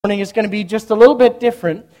Morning is going to be just a little bit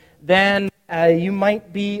different than you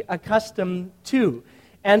might be accustomed to.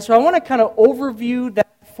 And so I want to kind of overview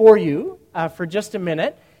that for you for just a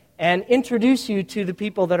minute and introduce you to the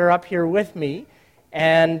people that are up here with me.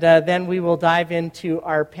 And then we will dive into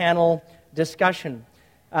our panel discussion.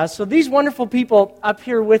 So these wonderful people up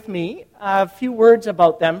here with me, a few words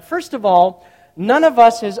about them. First of all, none of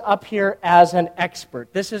us is up here as an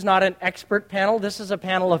expert. This is not an expert panel. This is a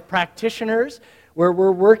panel of practitioners where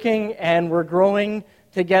we're working and we're growing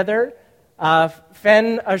together.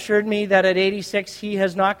 Fen assured me that at 86 he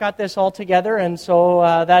has not got this all together, and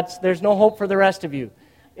so there's no hope for the rest of you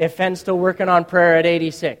if Fen's still working on prayer at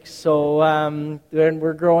 86. So then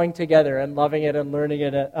we're growing together and loving it and learning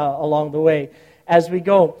it along the way as we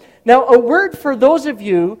go. Now, a word for those of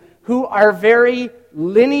you who are very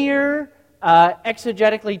linear,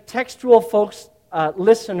 exegetically textual folks,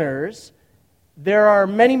 listeners. There are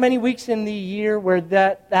many, many weeks in the year where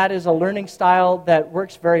that is a learning style that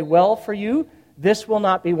works very well for you. This will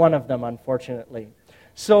not be one of them, unfortunately.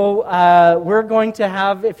 So we're going to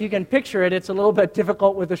have, if you can picture it, it's a little bit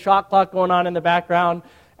difficult with the shot clock going on in the background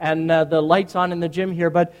and the lights on in the gym here,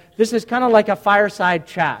 but this is kind of like a fireside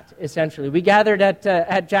chat, essentially. We gathered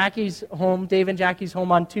at Jackie's home, Dave and Jackie's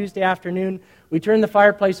home on Tuesday afternoon. We turned the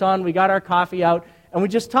fireplace on, we got our coffee out, and we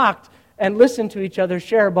just talked and listen to each other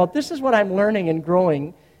share about this is what I'm learning and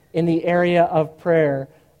growing in the area of prayer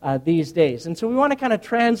these days. And so we want to kind of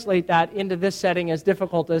translate that into this setting, as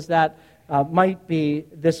difficult as that might be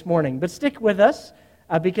this morning. But stick with us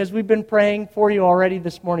because we've been praying for you already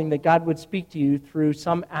this morning that God would speak to you through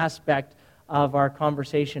some aspect of our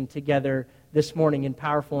conversation together this morning in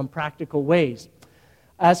powerful and practical ways.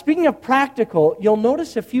 Speaking of practical, you'll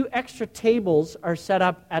notice a few extra tables are set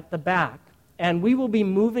up at the back. And we will be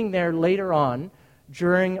moving there later on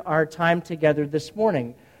during our time together this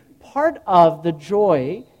morning. Part of the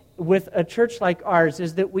joy with a church like ours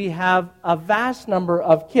is that we have a vast number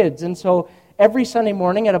of kids. And so every Sunday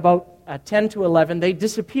morning at about 10 to 11, they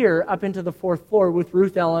disappear up into the fourth floor with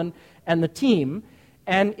Ruth, Ellen, and the team.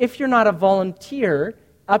 And if you're not a volunteer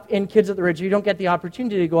up in Kids at the Ridge, you don't get the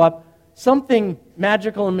opportunity to go up. Something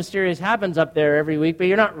magical and mysterious happens up there every week, but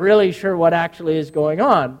you're not really sure what actually is going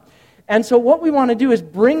on. And so what we want to do is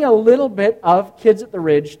bring a little bit of Kids at the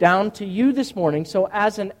Ridge down to you this morning, so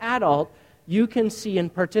as an adult, you can see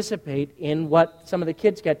and participate in what some of the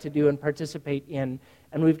kids get to do and participate in.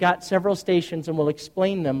 And we've got several stations, and we'll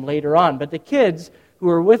explain them later on. But the kids who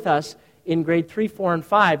are with us in grade 3, 4, and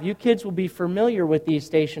 5, you kids will be familiar with these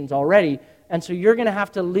stations already, and so you're going to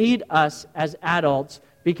have to lead us as adults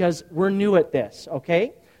because we're new at this,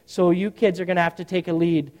 okay? So you kids are going to have to take a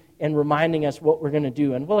lead and reminding us what we're going to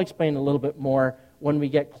do. And we'll explain a little bit more when we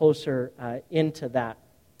get closer into that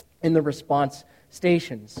in the response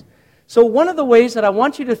stations. So one of the ways that I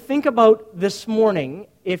want you to think about this morning,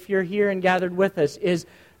 if you're here and gathered with us, is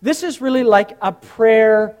this is really like a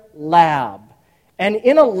prayer lab. And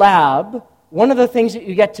in a lab, one of the things that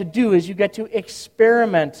you get to do is you get to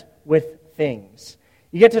experiment with things.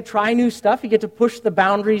 You get to try new stuff. You get to push the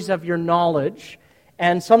boundaries of your knowledge.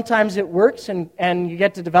 And sometimes it works, and you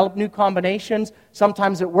get to develop new combinations.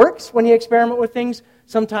 Sometimes it works when you experiment with things.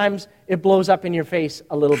 Sometimes it blows up in your face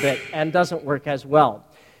a little bit and doesn't work as well.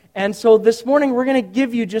 And so this morning, we're going to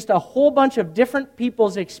give you just a whole bunch of different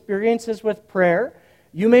people's experiences with prayer.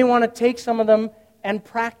 You may want to take some of them and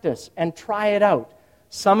practice and try it out.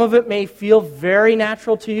 Some of it may feel very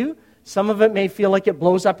natural to you. Some of it may feel like it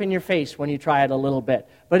blows up in your face when you try it a little bit.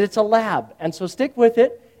 But it's a lab, and so stick with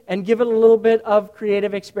it. And give it a little bit of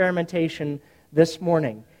creative experimentation this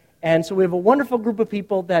morning. And so we have a wonderful group of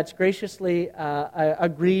people that's graciously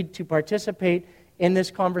agreed to participate in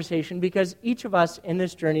this conversation because each of us in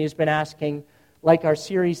this journey has been asking, like our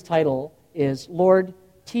series title is, Lord,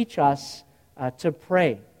 teach us to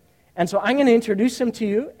pray. And so I'm going to introduce them to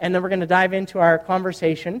you, and then we're going to dive into our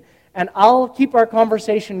conversation. And I'll keep our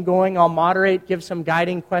conversation going. I'll moderate, give some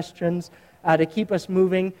guiding questions to keep us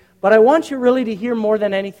moving. But I want you really to hear more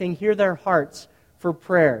than anything, hear their hearts for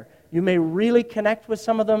prayer. You may really connect with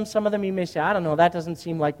some of them. Some of them you may say, I don't know, that doesn't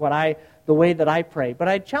seem like the way that I pray. But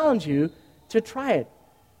I challenge you to try it.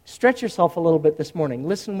 Stretch yourself a little bit this morning.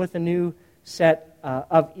 Listen with a new set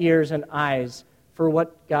of ears and eyes for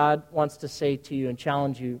what God wants to say to you and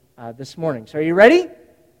challenge you this morning. So are you ready?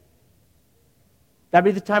 That'd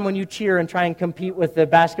be the time when you cheer and try and compete with the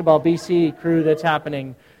basketball BC crew that's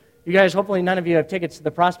happening. You guys, hopefully none of you have tickets to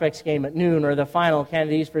the Prospects game at noon or the final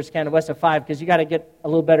Canada East versus Canada West at 5 because you got to get a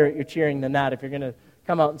little better at your cheering than that if you're going to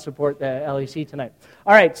come out and support the LEC tonight.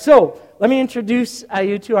 All right, so let me introduce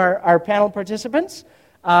you to our panel participants.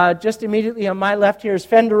 Just immediately on my left here is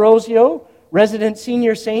Fen Dorozio, resident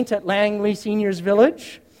senior saint at Langley Seniors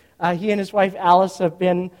Village. He and his wife Alice have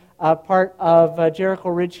been part of Jericho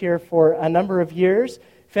Ridge here for a number of years.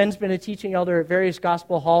 Fen's been a teaching elder at various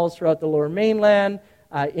gospel halls throughout the Lower Mainland,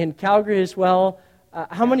 in Calgary as well.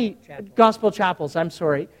 How many gospel chapels, in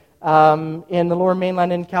the Lower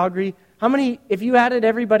Mainland in Calgary? How many, if you added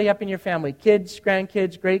everybody up in your family, kids,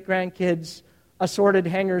 grandkids, great-grandkids, assorted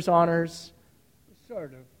hangers-oners?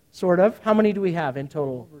 Sort of. How many do we have in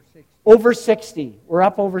total? Over 60. We're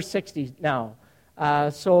up over 60 now.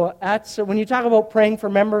 So that's, when you talk about praying for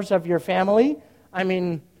members of your family, I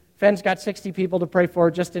mean, Fen's got 60 people to pray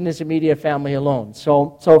for just in his immediate family alone.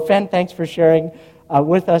 So Fen, thanks for sharing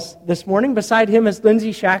with us this morning. Beside him is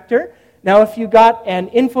Lindsey Schacter. Now, if you got an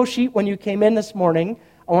info sheet when you came in this morning,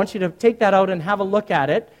 I want you to take that out and have a look at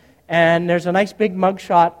it. And there's a nice big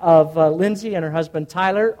mugshot of Lindsey and her husband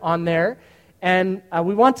Tyler on there. And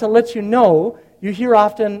we want to let you know, you hear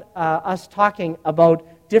often us talking about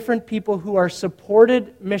different people who are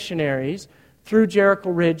supported missionaries through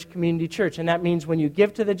Jericho Ridge Community Church. And that means when you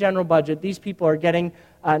give to the general budget, these people are getting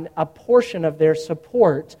a portion of their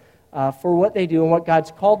support for what they do and what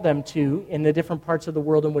God's called them to in the different parts of the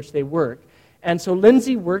world in which they work. And so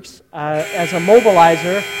Lindsey works as a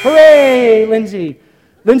mobilizer. Hooray, Lindsey!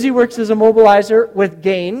 Lindsey works as a mobilizer with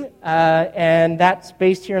GAIN, and that's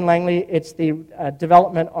based here in Langley. It's the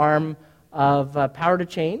development arm of Power to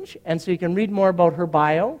Change. And so you can read more about her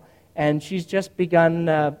bio. And she's just begun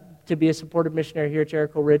to be a supported missionary here at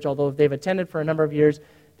Jericho Ridge, although they've attended for a number of years.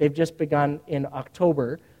 They've just begun in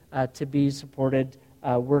October to be supported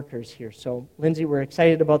workers here. So, Lindsey, we're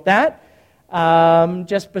excited about that.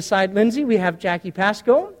 Just beside Lindsey, we have Jackie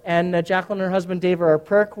Pasko, and Jacqueline and her husband Dave are our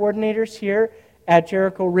prayer coordinators here at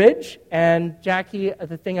Jericho Ridge. And Jackie,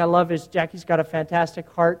 the thing I love is Jackie's got a fantastic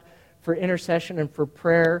heart for intercession and for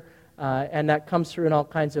prayer, and that comes through in all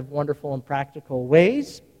kinds of wonderful and practical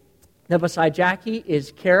ways. Now, beside Jackie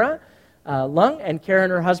is Kerr Lung, and Kerr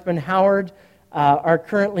and her husband Howard are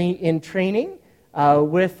currently in training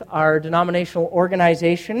with our denominational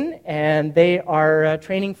organization, and they are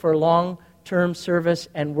training for long-term service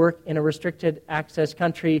and work in a restricted access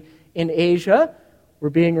country in Asia. We're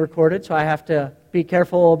being recorded, so I have to be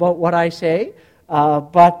careful about what I say,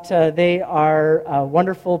 but they are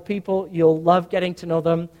wonderful people. You'll love getting to know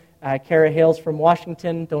them. Kara hails from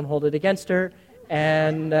Washington. Don't hold it against her.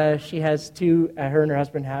 And she has her and her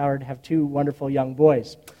husband Howard have two wonderful young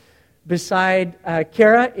boys. Beside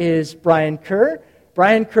Kara is Brian Kerr.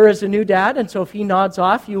 Brian Kerr is a new dad, and so if he nods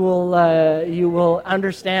off, you will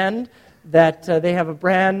understand that they have a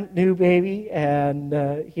brand new baby, and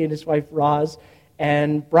he and his wife Roz.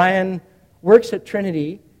 And Brian works at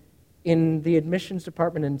Trinity in the admissions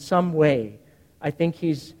department in some way. I think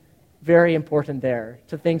he's very important there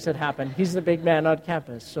to things that happen. He's the big man on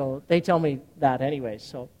campus, so they tell me that anyway.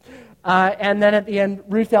 So, and then at the end,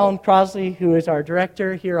 Ruth Crossley, who is our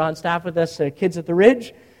director here on staff with us, Kids at the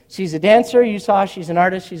Ridge. She's a dancer, you saw. She's an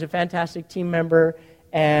artist. She's a fantastic team member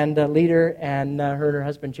and a leader, and her and her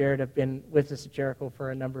husband Jared have been with us at Jericho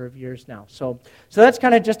for a number of years now. So that's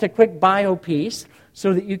kind of just a quick bio piece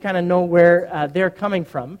so that you kind of know where they're coming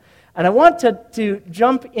from. And I want to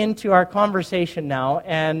jump into our conversation now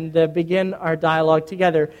and begin our dialogue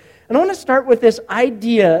together. And I want to start with this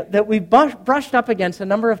idea that we've brushed up against a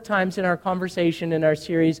number of times in our conversation in our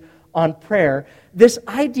series on prayer. This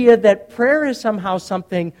idea that prayer is somehow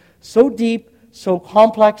something so deep, so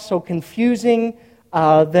complex, so confusing,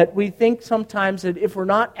 that we think sometimes that if we're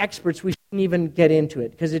not experts, we shouldn't even get into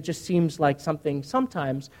it, because it just seems like something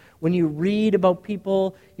sometimes when you read about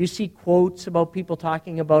people, you see quotes about people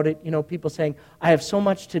talking about it, people saying, I have so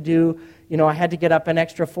much to do, I had to get up an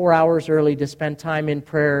extra 4 hours early to spend time in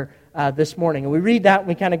prayer this morning. And we read that and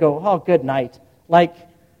we kind of go, oh, good night. Like,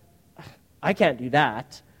 I can't do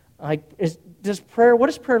that. Like, what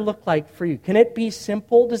does prayer look like for you? Can it be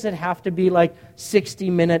simple? Does it have to be like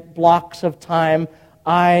 60-minute blocks of time,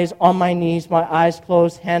 eyes on my knees, my eyes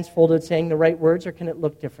closed, hands folded, saying the right words, or can it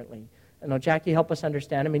look differently? I know, Jackie, help us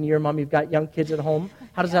understand. I mean, you're a mom, you've got young kids at home.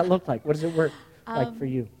 How does that look like? What does it work like for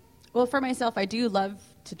you? Well, for myself, I do love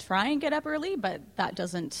to try and get up early, but that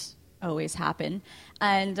doesn't always happen.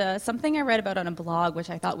 And something I read about on a blog,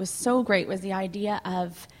 which I thought was so great, was the idea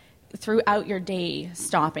of throughout your day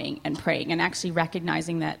stopping and praying and actually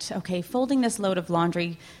recognizing that, okay, folding this load of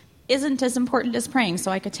laundry isn't as important as praying,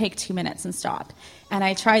 so I could take 2 minutes and stop. And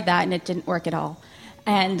I tried that, and it didn't work at all.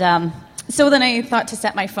 And so then I thought to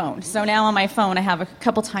set my phone. So now on my phone, I have a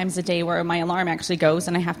couple times a day where my alarm actually goes,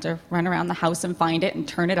 and I have to run around the house and find it and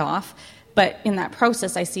turn it off. But in that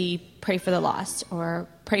process, I see pray for the lost or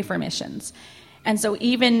pray for missions. And so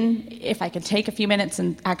even if I could take a few minutes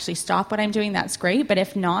and actually stop what I'm doing, that's great. But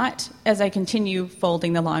if not, as I continue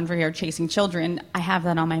folding the laundry or chasing children, I have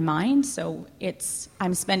that on my mind. So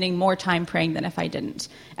I'm spending more time praying than if I didn't.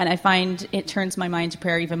 And I find it turns my mind to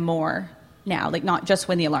prayer even more now, like not just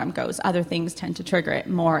when the alarm goes. Other things tend to trigger it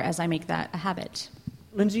more as I make that a habit.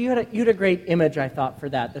 Lindsey, you had a great image, I thought, for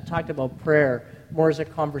that talked about prayer more as a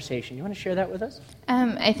conversation. You want to share that with us?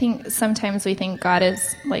 I think sometimes we think God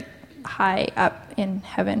is like high up in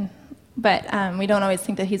heaven, but we don't always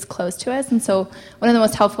think that he's close to us. And so one of the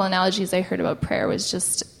most helpful analogies I heard about prayer was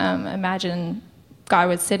just imagine God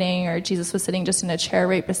was sitting or Jesus was sitting just in a chair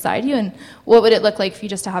right beside you, and what would it look like for you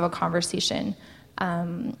just to have a conversation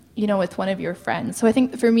with one of your friends. So I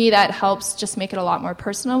think for me that helps just make it a lot more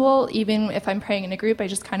personable. Even if I'm praying in a group, I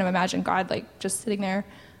just kind of imagine God like just sitting there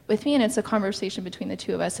with me, and it's a conversation between the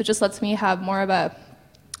two of us. So it just lets me have more of a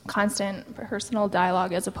constant personal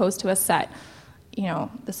dialogue as opposed to a set,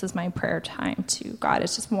 this is my prayer time to God.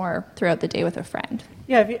 It's just more throughout the day with a friend.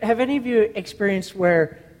 Yeah, have any of you experienced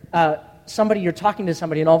where you're talking to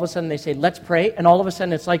somebody and all of a sudden they say, let's pray, and all of a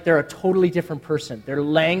sudden it's like they're a totally different person. Their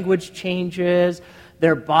language changes,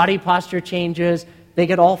 their body posture changes, they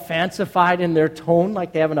get all fancified in their tone,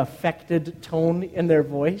 like they have an affected tone in their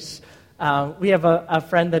voice. We have a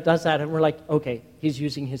friend that does that, and we're like, okay, he's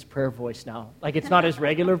using his prayer voice now. Like, it's not his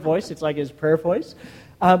regular voice, it's like his prayer voice.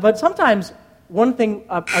 But sometimes, one thing,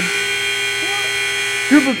 a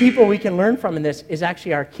group of people we can learn from in this is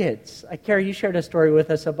actually our kids. Kerr, you shared a story with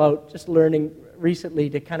us about just learning recently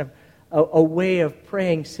to kind of a way of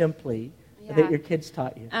praying simply that your kids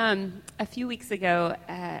taught you. A few weeks ago,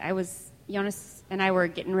 Jonas and I were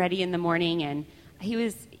getting ready in the morning, and he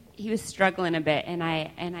was struggling a bit, and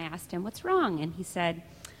I asked him, what's wrong? And he said,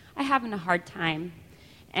 I'm having a hard time.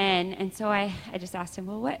 And so I just asked him,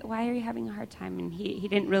 well, why are you having a hard time? And he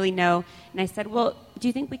didn't really know. And I said, well, do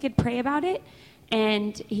you think we could pray about it?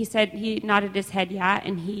 And he said, he nodded his head, yeah,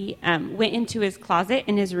 and he went into his closet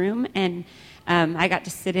in his room, and I got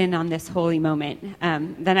to sit in on this holy moment.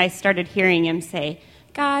 Then I started hearing him say,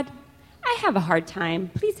 God, I have a hard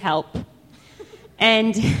time. Please help.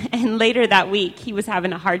 And later that week, he was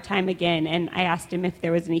having a hard time again, and I asked him if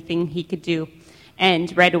there was anything he could do.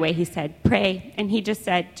 And right away he said, pray. And he just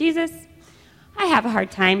said, Jesus, I have a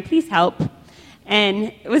hard time. Please help.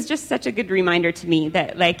 And it was just such a good reminder to me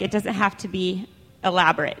that, like, it doesn't have to be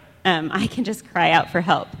elaborate. I can just cry out for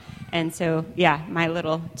help. And so, yeah, my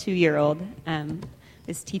little 2-year-old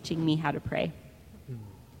is teaching me how to pray.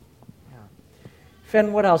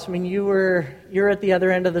 Fen, what else? I mean, you're at the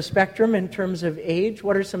other end of the spectrum in terms of age.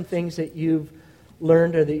 What are some things that you've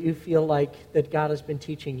learned or that you feel like that God has been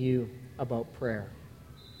teaching you about prayer?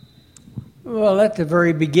 Well, at the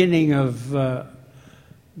very beginning of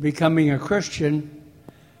becoming a Christian,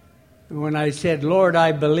 when I said, Lord,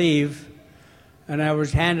 I believe, and I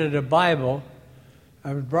was handed a Bible,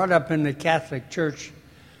 I was brought up in the Catholic Church,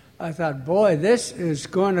 I thought, boy, this is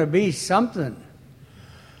going to be something.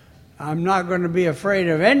 I'm not going to be afraid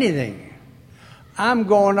of anything. I'm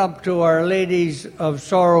going up to Our Ladies of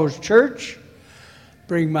Sorrows Church,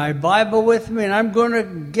 bring my Bible with me, and I'm going to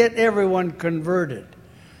get everyone converted.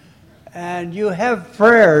 And you have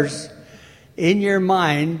prayers in your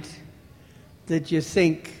mind that you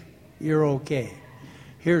think you're okay.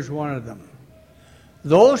 Here's one of them.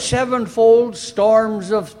 Though sevenfold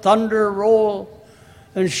storms of thunder roll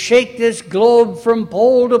and shake this globe from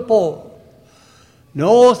pole to pole,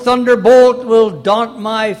 no thunderbolt will daunt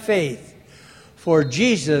my faith, for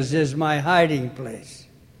Jesus is my hiding place.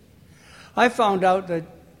 I found out that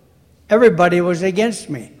everybody was against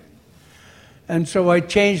me, and so I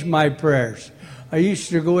changed my prayers. I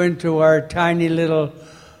used to go into our tiny little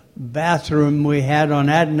bathroom we had on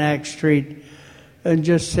Adanac Street and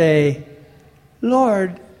just say,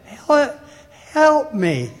 Lord, help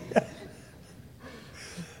me.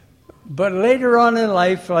 But later on in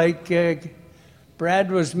life, like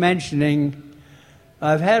Brad was mentioning,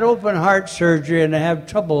 I've had open heart surgery and I have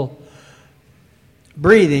trouble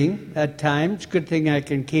breathing at times. Good thing I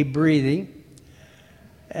can keep breathing.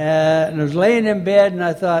 And I was laying in bed and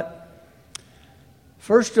I thought,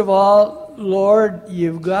 first of all, Lord,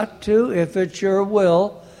 you've got to, if it's your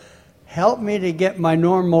will, help me to get my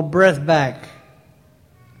normal breath back.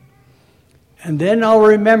 And then I'll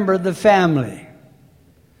remember the family.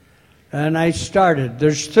 And I started.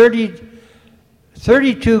 There's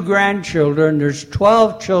 32 grandchildren. There's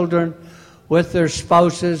 12 children with their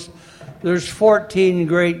spouses. There's 14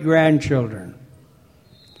 great-grandchildren.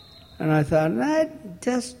 And I thought, I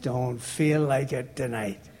just don't feel like it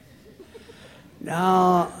tonight.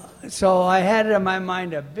 Now, so I had in my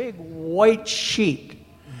mind a big white sheet.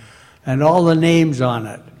 and all the names on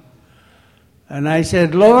it. And I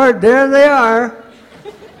said, Lord, there they are.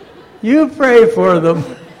 You pray for them.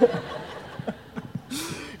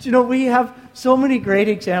 We have so many great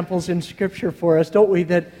examples in Scripture for us, don't we,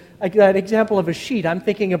 that example of a sheet I'm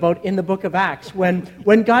thinking about in the book of Acts,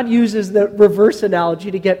 when God uses the reverse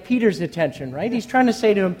analogy to get Peter's attention, right? He's trying to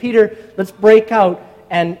say to him, Peter, let's break out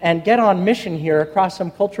and get on mission here across some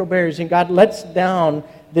cultural barriers, and God lets down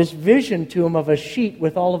this vision to him of a sheet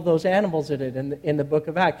with all of those animals in it in the book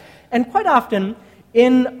of Acts. And quite often,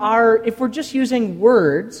 if we're just using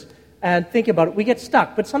words and think about it, we get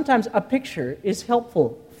stuck, but sometimes a picture is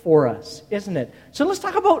helpful for us, isn't it? So let's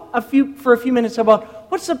talk for a few minutes about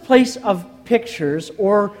what's the place of pictures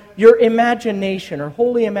or your imagination or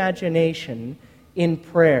holy imagination in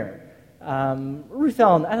prayer. Ruth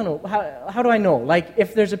Ellen, I don't know, how do I know? Like,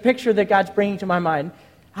 if there's a picture that God's bringing to my mind,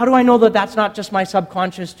 how do I know that that's not just my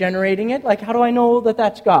subconscious generating it? Like, how do I know that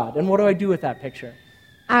that's God? And what do I do with that picture?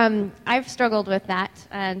 I've struggled with that,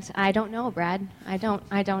 and I don't know, Brad. I don't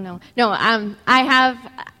know. No,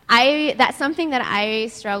 that's something that I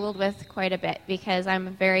struggled with quite a bit because I'm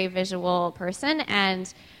a very visual person,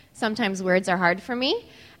 and sometimes words are hard for me.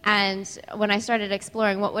 And when I started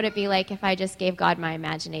exploring, what would it be like if I just gave God my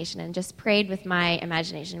imagination and just prayed with my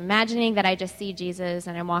imagination, imagining that I just see Jesus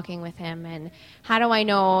and I'm walking with him, and how do I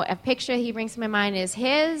know a picture he brings to my mind is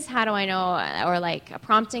his? How do I know, or like a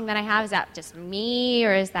prompting that I have, is that just me,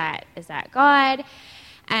 or is that God?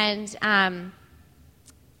 And I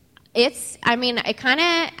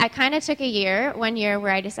kind of took one year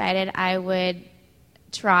where I decided I would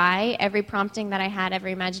try every prompting that I had,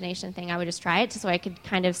 every imagination thing, I would just try it just so I could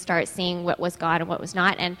kind of start seeing what was God and what was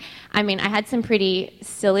not. And I had some pretty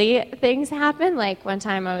silly things happen. Like one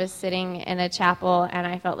time I was sitting in a chapel and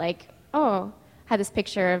I felt like, had this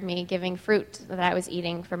picture of me giving fruit that I was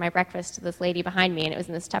eating for my breakfast to this lady behind me, and it was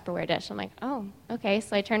in this Tupperware dish. I'm like, oh, okay.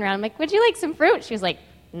 So I turned around, I'm like, would you like some fruit? She was like,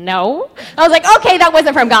 no. I was like, okay, that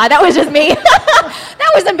wasn't from God. That was just me.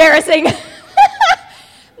 That was embarrassing.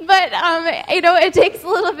 But, it takes a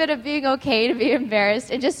little bit of being okay to be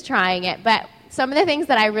embarrassed and just trying it. But some of the things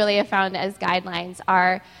that I really have found as guidelines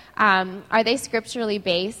are they scripturally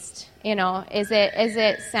based? Is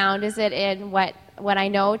it sound? Is it in what I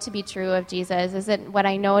know to be true of Jesus? Is it what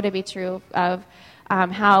I know to be true of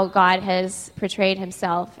how God has portrayed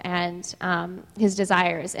himself and his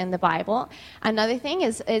desires in the Bible? Another thing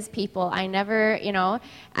is people. I never,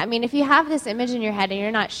 if you have this image in your head and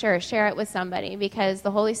you're not sure, share it with somebody, because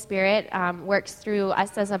the Holy Spirit works through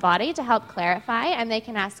us as a body to help clarify, and they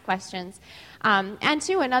can ask questions. And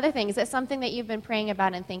two, another thing, is it something that you've been praying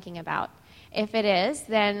about and thinking about? If it is,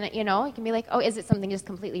 then, you can be like, is it something just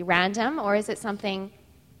completely random, or is it something...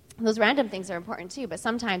 Those random things are important too, but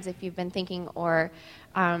sometimes if you've been thinking or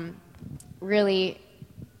really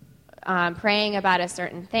praying about a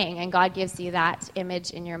certain thing and God gives you that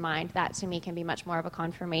image in your mind, that to me can be much more of a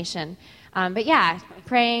confirmation. But yeah,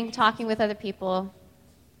 praying, talking with other people,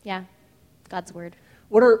 yeah, God's word.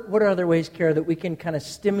 What are other ways, Kerr, that we can kind of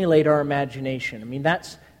stimulate our imagination?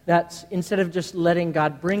 That's instead of just letting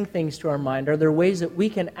God bring things to our mind, are there ways that we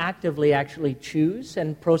can actively actually choose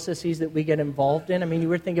and processes that we get involved in? You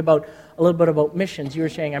were thinking a little bit about missions. You were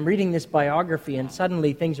saying, I'm reading this biography and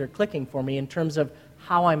suddenly things are clicking for me in terms of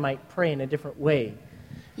how I might pray in a different way.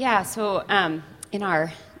 Yeah, so in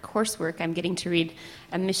our coursework, I'm getting to read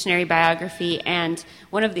a missionary biography, and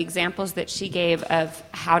one of the examples that she gave of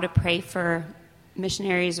how to pray for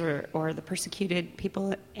missionaries or the persecuted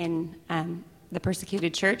people in the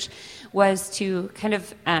persecuted church was to kind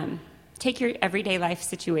of take your everyday life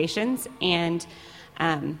situations and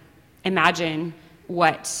imagine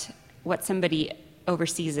what somebody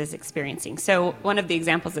overseas is experiencing. So one of the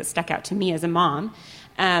examples that stuck out to me as a mom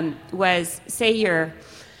was, say you're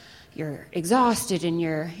exhausted and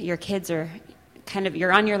your kids are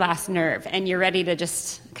you're on your last nerve and you're ready to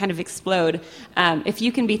just kind of explode. If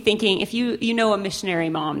you can be thinking, if you know a missionary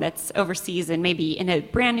mom that's overseas and maybe in a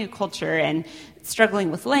brand new culture and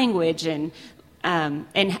struggling with language and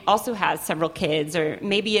also has several kids, or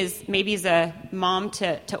maybe is a mom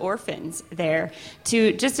to orphans there,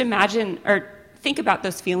 to just imagine or think about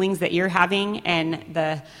those feelings that you're having and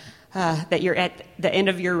that you're at the end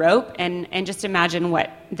of your rope, and just imagine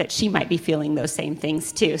that she might be feeling those same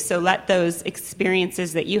things too. So let those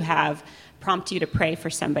experiences that you have prompt you to pray for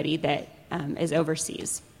somebody that is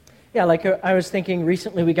overseas. Yeah, like I was thinking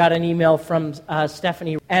recently, we got an email from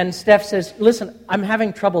Stephanie, and Steph says, listen, I'm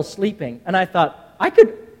having trouble sleeping. And I thought,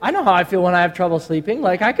 I know how I feel when I have trouble sleeping.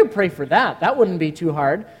 Like, I could pray for that. That wouldn't be too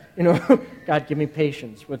hard. God, give me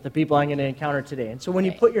patience with the people I'm going to encounter today. And so when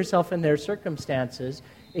you put yourself in their circumstances,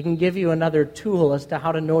 It can give you another tool as to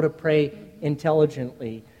how to know to pray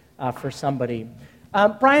intelligently for somebody.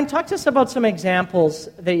 Brian, talk to us about some examples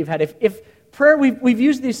that you've had. If prayer, we've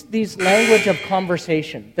used these language of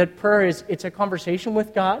conversation, that prayer it's a conversation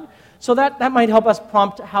with God. So that might help us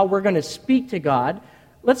prompt how we're going to speak to God.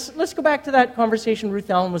 Let's go back to that conversation Ruth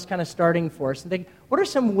Allen was kind of starting for us and think, what are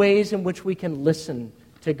some ways in which we can listen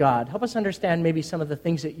to God? Help us understand maybe some of the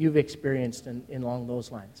things that you've experienced along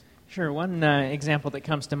those lines. Sure. One example that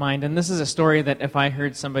comes to mind, and this is a story that if I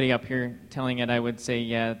heard somebody up here telling it, I would say,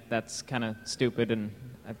 yeah, that's kind of stupid, and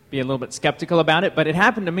I'd be a little bit skeptical about it, but it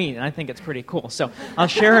happened to me, and I think it's pretty cool. So I'll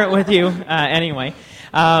share it with you anyway.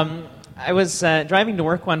 I was driving to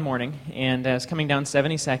work one morning, and I was coming down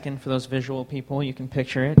 72nd. For those visual people, you can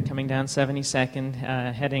picture it. Coming down 72nd,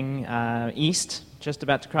 heading east, just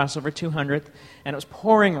about to cross over 200th, and it was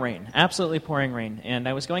pouring rain, absolutely pouring rain. And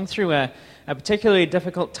I was going through a particularly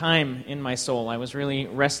difficult time in my soul. I was really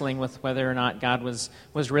wrestling with whether or not God was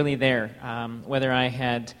really there, whether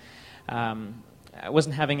I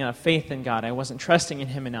wasn't having enough faith in God. I wasn't trusting in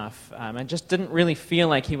Him enough. I just didn't really feel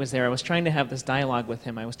like He was there. I was trying to have this dialogue with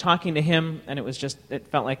Him. I was talking to Him, and it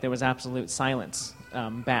felt like there was absolute silence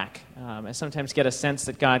back. I sometimes get a sense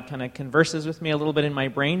that God kind of converses with me a little bit in my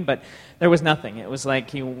brain, but there was nothing. It was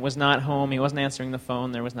like He was not home. He wasn't answering the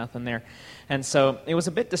phone. There was nothing there. And so it was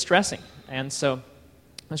a bit distressing. And so I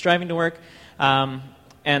was driving to work,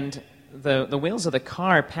 and the wheels of the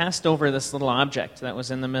car passed over this little object that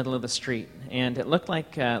was in the middle of the street, and it looked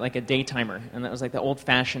like a day timer, and that was like the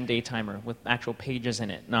old-fashioned day timer with actual pages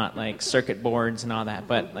in it, not like circuit boards and all that,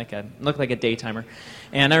 but looked like a day timer.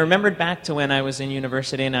 And I remembered back to when I was in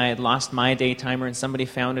university and I had lost my day timer, and somebody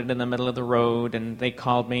found it in the middle of the road, and they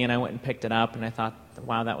called me, and I went and picked it up, and I thought,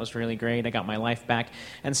 wow, that was really great. I got my life back.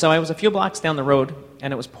 And so I was a few blocks down the road,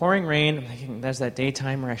 and it was pouring rain. I'm thinking, there's that day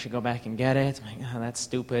timer. I should go back and get it. I'm like, oh, that's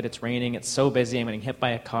stupid. It's raining. It's so busy. I'm getting hit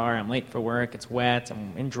by a car. I'm late for work. It's wet.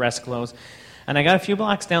 I'm in dress clothes. And I got a few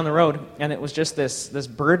blocks down the road, and it was just this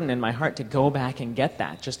burden in my heart to go back and get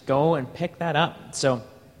that. Just go and pick that up. So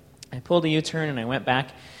I pulled a U-turn, and I went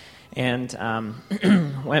back and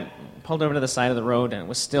pulled over to the side of the road, and it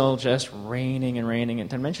was still just raining and raining. And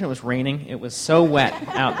to mention it was raining, it was so wet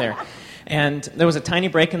out there. And there was a tiny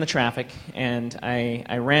break in the traffic, and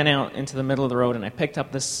I ran out into the middle of the road, and I picked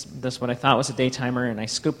up this what I thought was a day timer, and I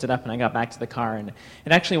scooped it up, and I got back to the car. And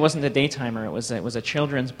it actually wasn't a day timer. It was a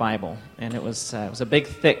children's Bible, and it was a big,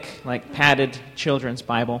 thick, like padded children's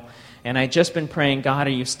Bible. And I'd just been praying, God,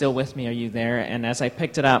 are you still with me? Are you there? And as I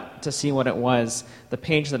picked it up to see what it was, the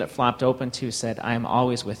page that it flopped open to said, I am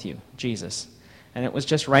always with you, Jesus. And it was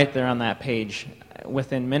just right there on that page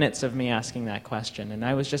within minutes of me asking that question. And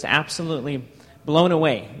I was just absolutely blown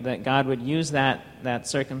away that God would use that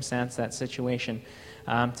circumstance, that situation,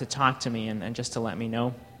 to talk to me and just to let me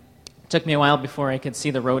know. It took me a while before I could see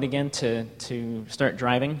the road again to start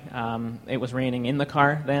driving. It was raining in the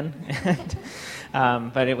car then.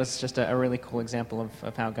 But it was just a really cool example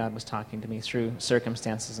of how God was talking to me through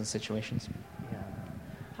circumstances and situations. Yeah.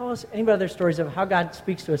 How else, any other stories of how God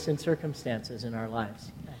speaks to us in circumstances in our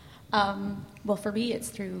lives? Well, for me, it's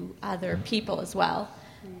through other people as well,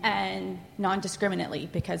 and non-discriminately,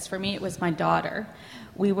 because for me, it was my daughter.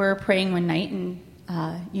 We were praying one night, and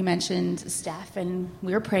you mentioned Steph, and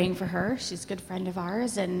we were praying for her. She's a good friend of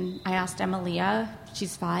ours, and I asked Emilia,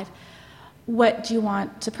 she's 5, what do you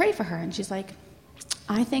want to pray for her? And she's like,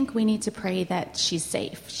 I think we need to pray that she's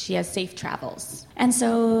safe. She has safe travels. And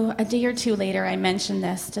so a day or two later, I mentioned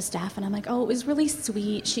this to Steph, and I'm like, oh, it was really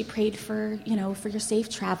sweet. She prayed for your safe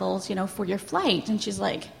travels, for your flight. And she's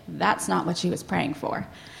like, that's not what she was praying for.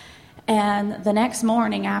 And the next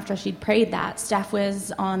morning after she'd prayed that, Steph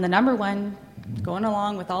was on the number 1 going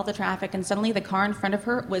along with all the traffic, and suddenly the car in front of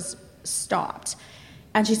her was stopped.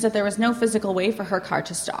 And she said there was no physical way for her car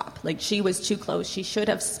to stop. Like, she was too close. She should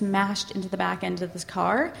have smashed into the back end of this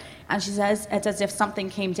car. And she says it's as if something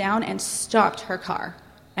came down and stopped her car.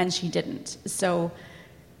 And she didn't. So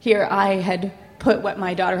here I had put what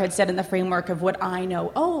my daughter had said in the framework of what I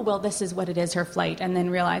know. Oh, well, this is what it is, her flight. And then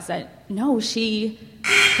realized that, no, she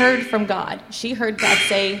heard from God. She heard God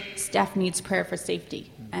say, Steph needs prayer for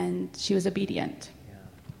safety. And she was obedient.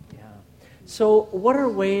 So what are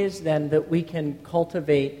ways, then, that we can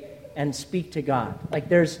cultivate and speak to God? Like,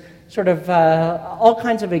 there's sort of all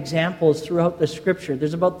kinds of examples throughout the Scripture.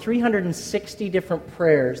 There's about 360 different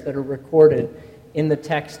prayers that are recorded in the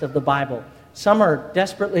text of the Bible. Some are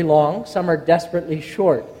desperately long, some are desperately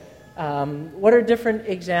short. What are different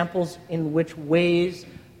examples in which ways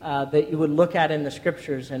that you would look at in the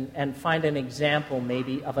Scriptures and find an example,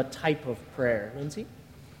 maybe, of a type of prayer? Lindsey?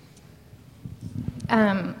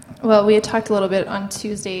 Well, we had talked a little bit on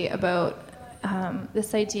Tuesday about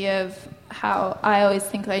this idea of how I always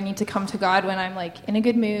think that I need to come to God when I'm like in a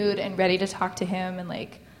good mood and ready to talk to him and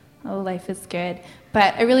like, oh, life is good.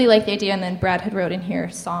 But I really like the idea, and then Brad had wrote in here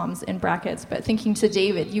Psalms in brackets, but thinking to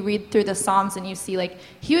David, you read through the Psalms and you see like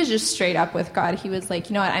he was just straight up with God. He was like,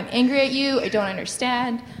 you know what, I'm angry at you, I don't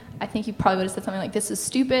understand. I think he probably would have said something like, this is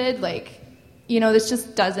stupid, like, you know, this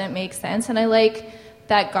just doesn't make sense. And I like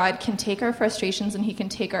that God can take our frustrations and he can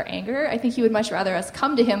take our anger. I think he would much rather us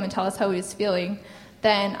come to him and tell us how he was feeling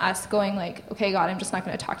than us going like, okay, God, I'm just not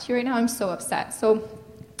going to talk to you right now, I'm so upset. So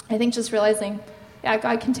I think just realizing, yeah,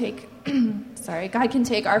 God can take God can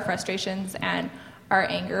take our frustrations and our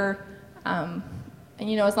anger, and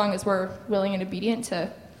you know, as long as we're willing and obedient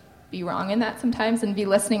to be wrong in that sometimes and be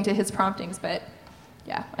listening to his promptings. But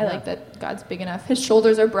yeah, I like that God's big enough. His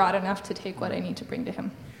shoulders are broad enough to take what I need to bring to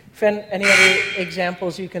him. Fen, any other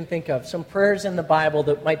examples you can think of? Some prayers in the Bible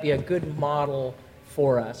that might be a good model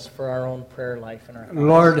for us, for our own prayer life and our lives.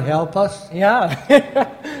 Lord, help us. Yeah.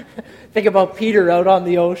 Think about Peter out on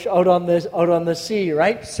the ocean, out on the sea,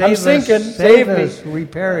 right? Save I'm sinking. Save me. us. We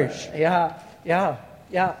perish. Yeah.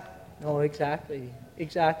 No, exactly.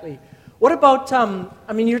 What about?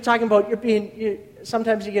 You're talking about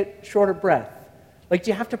sometimes you get short of breath. Like,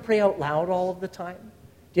 do you have to pray out loud all of the time?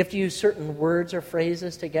 Do you have to use certain words or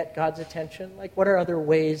phrases to get God's attention? Like, what are other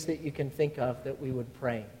ways that you can think of that we would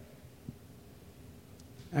pray?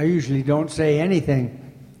 I usually don't say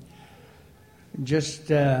anything. Just,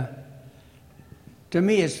 to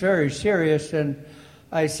me, it's very serious, and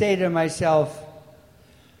I say to myself,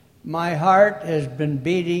 my heart has been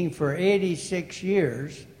beating for 86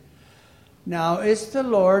 years. Now, is the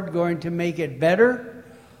Lord going to make it better,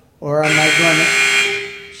 or am I going to...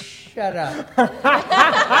 Shut up.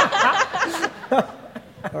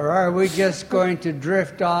 Or are we just going to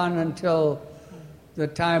drift on until the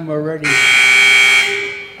time we're ready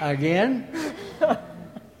again?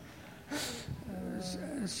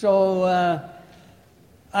 So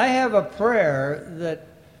I have a prayer that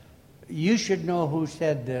you should know who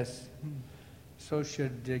said this. So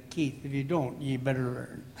should Keith. If you don't, you better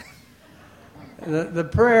learn. The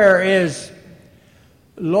prayer is,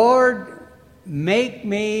 Lord, make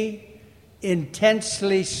me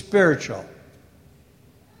intensely spiritual,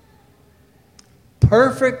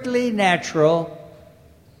 perfectly natural,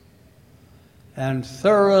 and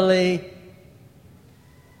thoroughly,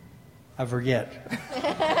 I forget.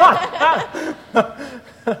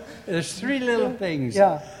 There's three little things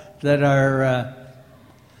that are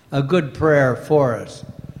a good prayer for us.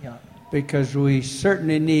 Yeah. Because we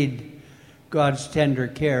certainly need God's tender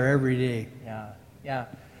care every day. Yeah.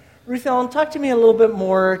 Ruth Ellen, talk to us a little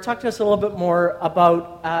bit more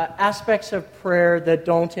about aspects of prayer that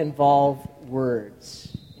don't involve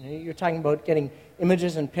words. You're talking about getting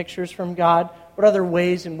images and pictures from God. What other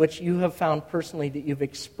ways in which you have found personally that you've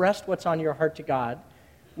expressed what's on your heart to God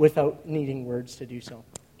without needing words to do so?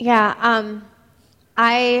 Yeah,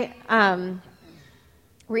 I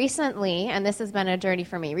recently, and this has been a journey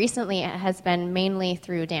for me, recently it has been mainly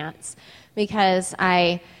through dance, because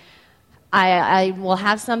I will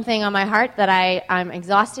have something on my heart that I'm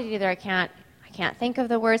exhausted. Either I can't think of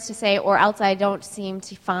the words to say, or else I don't seem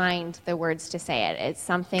to find the words to say it. It's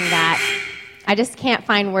something that I just can't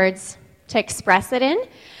find words to express it in.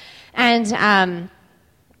 And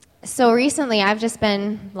so recently I've just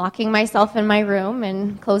been locking myself in my room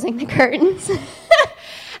and closing the curtains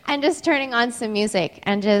and just turning on some music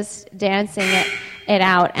and just dancing it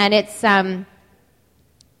out. And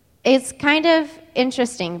it's kind of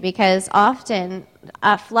interesting because often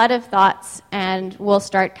a flood of thoughts will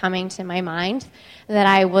start coming to my mind that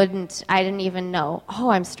I didn't even know,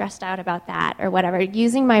 I'm stressed out about that or whatever.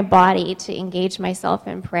 Using my body to engage myself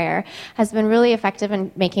in prayer has been really effective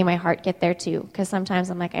in making my heart get there too, because sometimes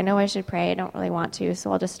I'm like, I know I should pray, I don't really want to,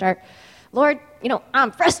 so I'll just start, Lord,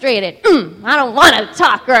 I'm frustrated, I don't want to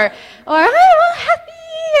talk, or I'm happy,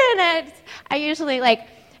 and I usually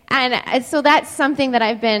and so that's something that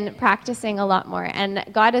I've been practicing a lot more. And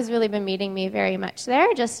God has really been meeting me very much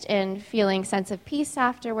there, just in feeling sense of peace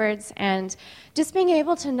afterwards and just being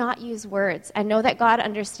able to not use words and know that God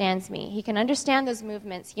understands me. He can understand those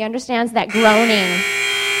movements. He understands that groaning.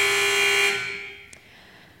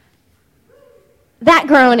 That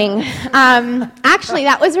groaning. Actually,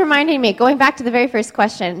 that was reminding me, going back to the very first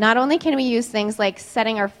question, not only can we use things like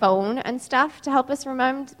setting our phone and stuff to help us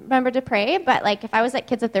remember to pray, but like if I was at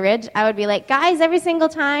Kids at the Ridge, I would be like, guys, every single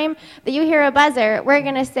time that you hear a buzzer, we're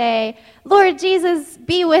going to say, Lord Jesus,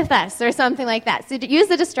 be with us, or something like that. So use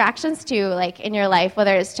the distractions too, like in your life,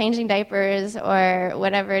 whether it's changing diapers or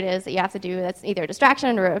whatever it is that you have to do that's either a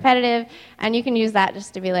distraction or repetitive, and you can use that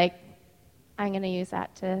just to be like, I'm going to use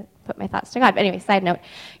that to put my thoughts to God. But anyway, side note.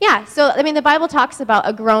 Yeah, so, I mean, the Bible talks about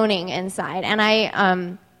a groaning inside.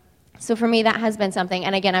 And so for me, that has been something.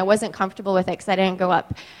 And again, I wasn't comfortable with it because I didn't grow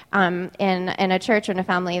up in a church or in a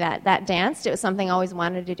family that danced. It was something I always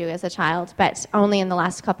wanted to do as a child. But only in the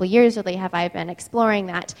last couple of years really have I been exploring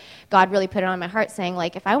that. God really put it on my heart saying,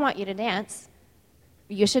 like, if I want you to dance,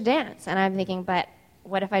 you should dance. And I'm thinking, but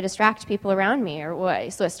what if I distract people around me, or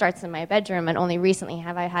what? So it starts in my bedroom, and only recently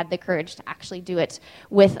have I had the courage to actually do it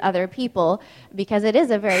with other people, because it is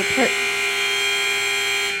a very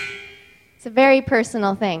it's a very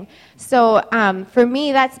personal thing. So for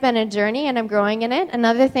me, that's been a journey, and I'm growing in it.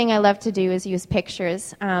 Another thing I love to do is use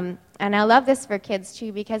pictures. And I love this for kids,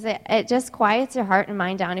 too, because it just quiets your heart and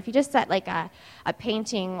mind down. If you just set, like, a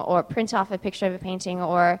painting or print off a picture of a painting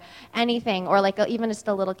or anything, or, like, even just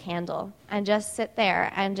a little candle, and just sit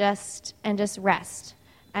there and just rest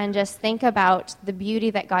and just think about the beauty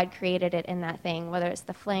that God created it in that thing, whether it's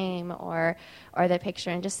the flame or the picture,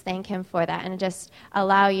 and just thank Him for that, and just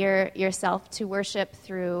allow yourself to worship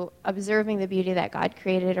through observing the beauty that God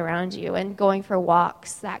created around you, and going for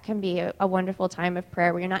walks. That can be a wonderful time of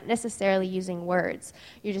prayer where you're not necessarily using words.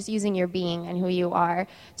 You're just using your being and who you are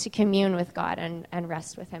to commune with God and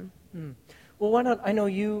rest with Him. Well, why not, I know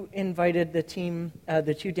you invited the team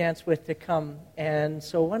that you dance with to come, and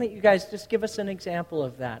so why don't you guys just give us an example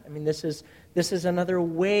of that? I mean, this is another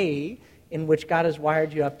way in which God has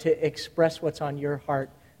wired you up to express what's on your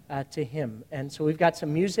heart to Him. And so we've got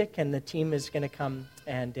some music, and the team is going to come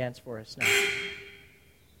and dance for us now.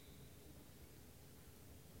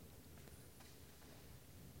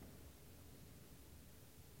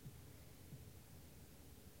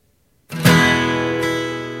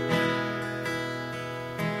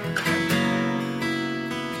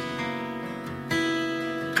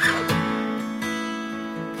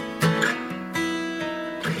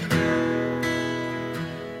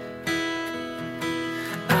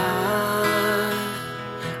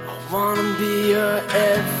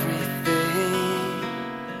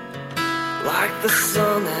 The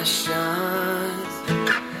sun that shines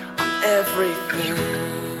on everything.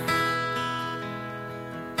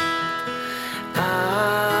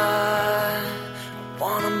 I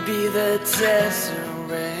wanna be the desert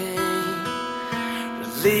rain,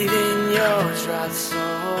 relieving your dry soul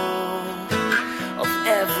of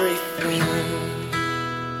everything.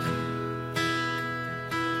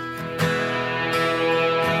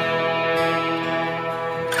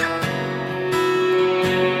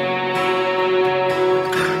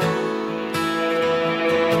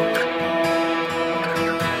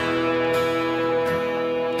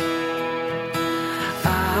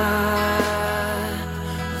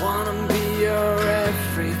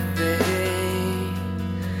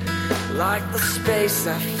 Space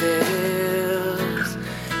that fills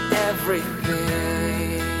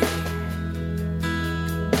everything,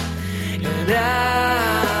 and I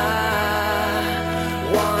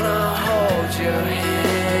wanna hold your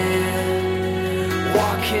hand,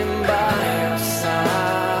 walking by your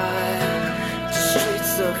side, the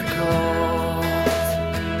streets of gold.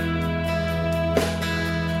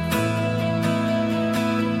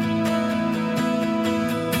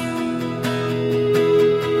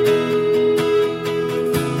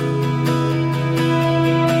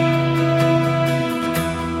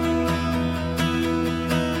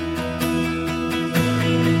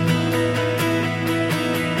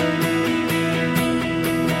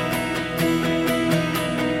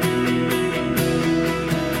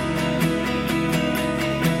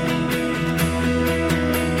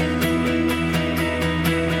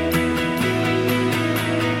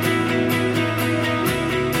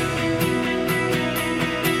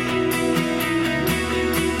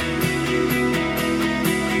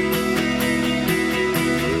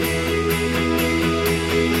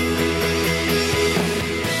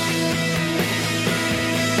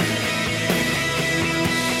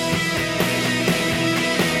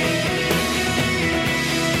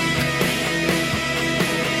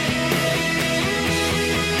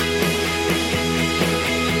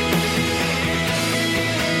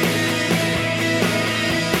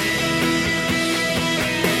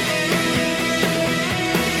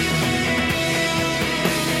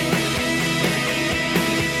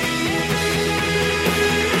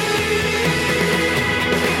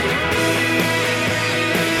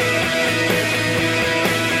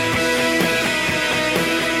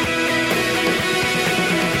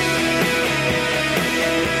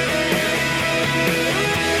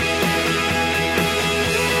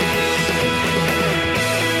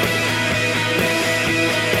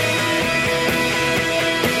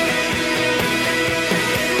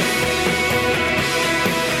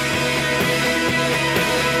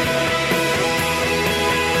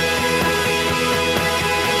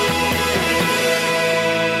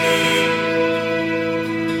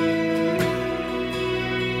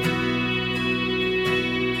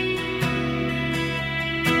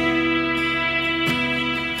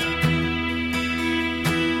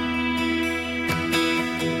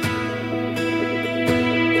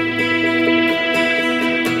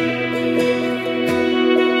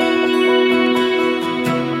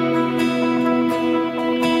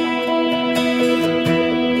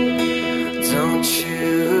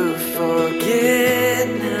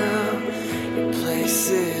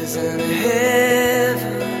 treasures in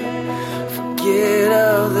heaven. Forget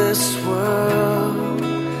all this world,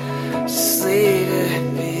 just leave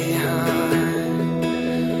it behind.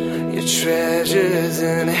 Your treasures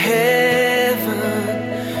in heaven,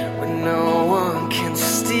 where no one can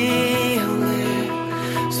steal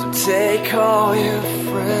it. So take all your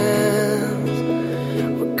friends,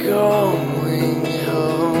 we're going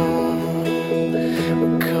home,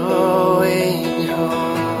 we're going home.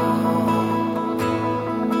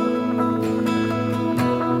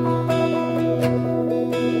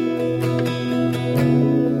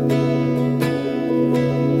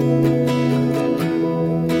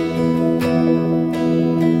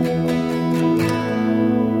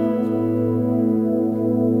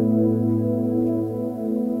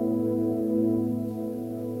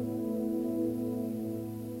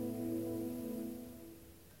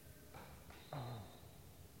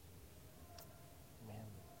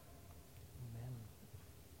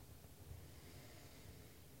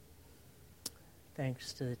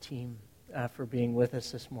 Thanks to the team for being with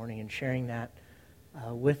us this morning and sharing that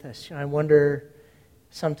with us. I wonder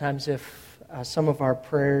sometimes if some of our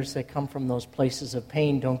prayers that come from those places of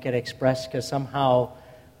pain don't get expressed because somehow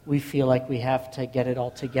we feel like we have to get it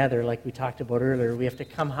all together, like we talked about earlier. We have to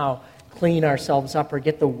somehow clean ourselves up or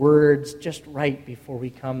get the words just right before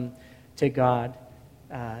we come to God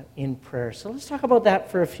in prayer. So let's talk about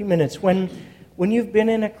that for a few minutes. When you've been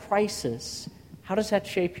in a crisis, how does that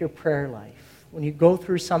shape your prayer life? When you go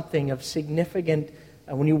through something of significant,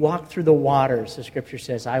 when you walk through the waters, the Scripture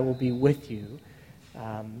says, I will be with you.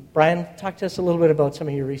 Brian, talk to us a little bit about some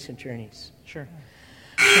of your recent journeys. Sure.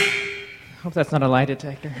 Hope that's not a lie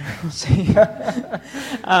detector. We'll see.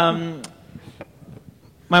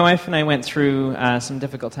 My wife and I went through some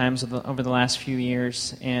difficult times over the last few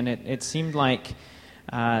years, and it seemed like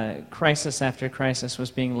crisis after crisis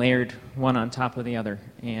was being layered one on top of the other,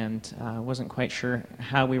 and wasn't quite sure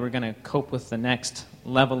how we were going to cope with the next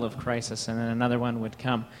level of crisis, and then another one would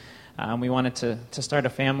come. We wanted to start a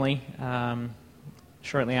family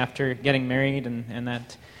shortly after getting married, and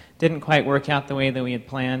that didn't quite work out the way that we had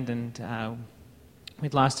planned, and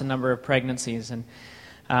we'd lost a number of pregnancies, and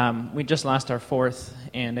we just lost our fourth,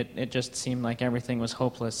 and it just seemed like everything was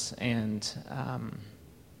hopeless, and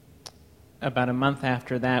about a month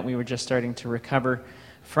after that, we were just starting to recover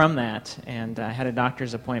from that, and I had a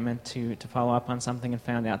doctor's appointment to follow up on something and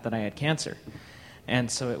found out that I had cancer. And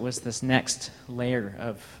so it was this next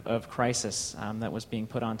layer of crisis that was being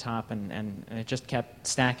put on top, and it just kept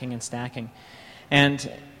stacking and stacking.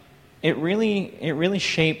 And it really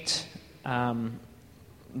shaped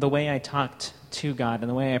the way I talked to God and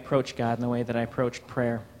the way I approached God and the way that I approached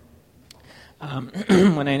prayer.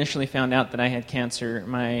 When I initially found out that I had cancer,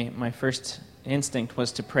 my first instinct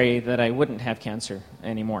was to pray that I wouldn't have cancer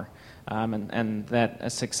anymore, and that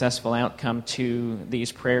a successful outcome to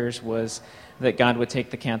these prayers was that God would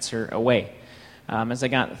take the cancer away. As I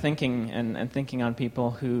got thinking and thinking on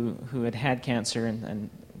people who had cancer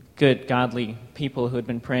and good, godly people who had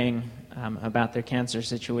been praying about their cancer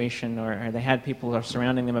situation, or they had people who were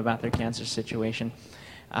surrounding them about their cancer situation,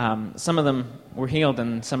 some of them were healed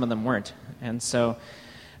and some of them weren't. And so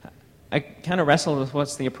I kind of wrestled with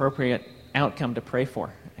what's the appropriate outcome to pray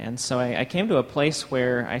for. And so I came to a place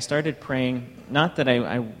where I started praying, not that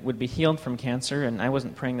I would be healed from cancer, and I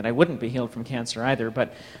wasn't praying that I wouldn't be healed from cancer either,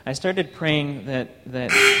 but I started praying that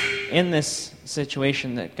in this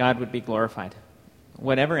situation that God would be glorified.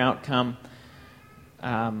 Whatever outcome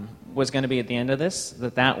was going to be at the end of this,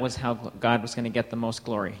 that was how God was going to get the most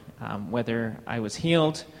glory. Whether I was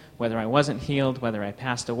healed, whether I wasn't healed, whether I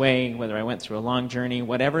passed away, whether I went through a long journey,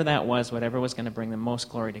 whatever that was, whatever was going to bring the most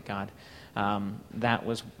glory to God, that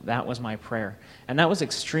was my prayer. And that was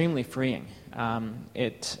extremely freeing.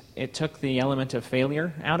 It took the element of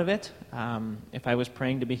failure out of it. If I was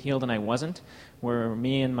praying to be healed and I wasn't, were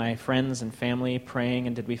me and my friends and family praying,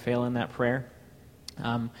 and did we fail in that prayer?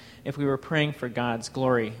 If we were praying for God's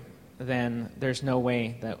glory, then there's no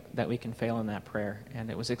way that we can fail in that prayer. And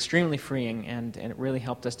it was extremely freeing, and it really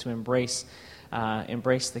helped us to embrace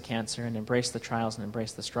the cancer and embrace the trials and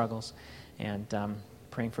embrace the struggles, and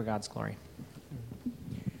praying for God's glory.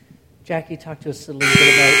 Jackie, talk to us a little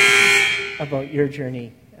bit about your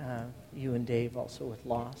journey, you and Dave also with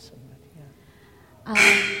loss.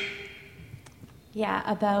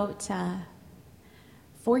 About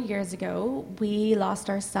 4 years ago, we lost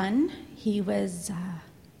our son. He was...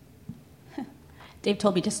 Dave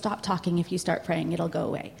told me to stop talking. If you start praying, it'll go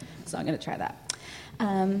away. So I'm going to try that.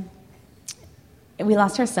 We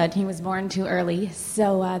lost our son. He was born too early,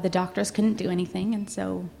 so the doctors couldn't do anything, and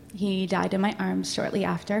so he died in my arms shortly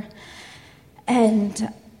after.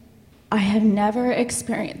 And I have never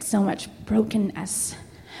experienced so much brokenness,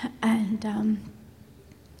 and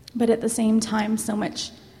but at the same time, so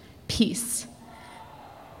much peace.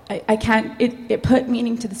 I can't. It put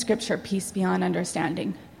meaning to the scripture, peace beyond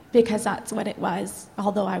understanding, because that's what it was.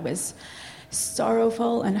 Although I was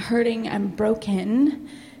sorrowful and hurting and broken,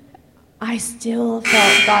 I still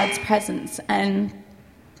felt God's presence. And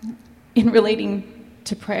in relating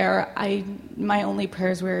to prayer, my only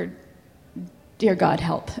prayers were, "Dear God,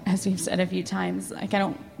 help," as we've said a few times. Like, I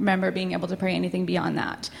don't remember being able to pray anything beyond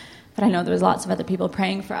that. But I know there was lots of other people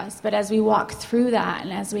praying for us. But as we walked through that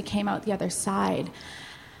and as we came out the other side,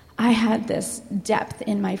 I had this depth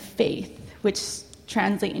in my faith, which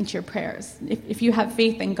translate into your prayers. If you have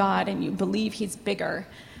faith in God and you believe he's bigger,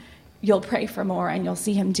 you'll pray for more and you'll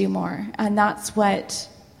see him do more. And that's what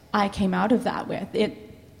I came out of that with. It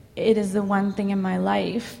is the one thing in my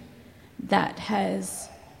life that has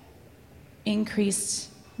increased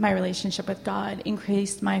my relationship with God,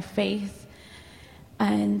 increased my faith,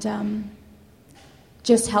 and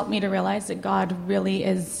just helped me to realize that God really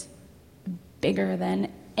is bigger than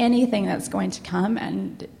anything that's going to come,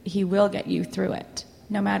 and he will get you through it,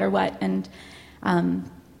 no matter what. And I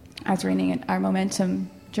was reading in our Momentum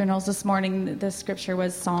journals this morning, the scripture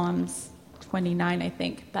was Psalms 29, I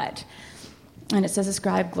think, and it says,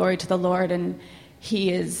 "Ascribe glory to the Lord, and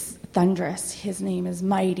he is thunderous, his name is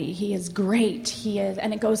mighty, he is great, he is,"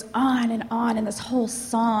 and it goes on, and this whole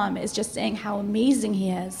psalm is just saying how amazing he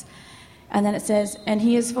is. And then it says, "And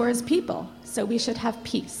he is for his people, so we should have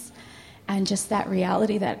peace." And just that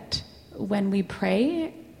reality that when we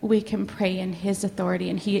pray, we can pray in his authority,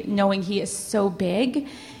 and knowing he is so big,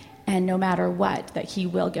 and no matter what, that he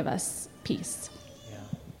will give us peace. Yeah,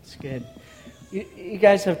 it's good. You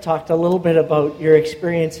guys have talked a little bit about your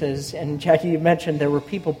experiences, and Jackie, you mentioned there were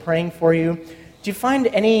people praying for you. Do you find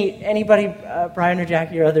anybody, Brian or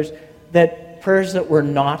Jackie or others, that prayers that were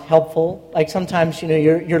not helpful? Like sometimes,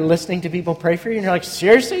 you're listening to people pray for you, and you're like,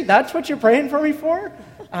 seriously, that's what you're praying for me for?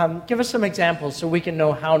 Give us some examples so we can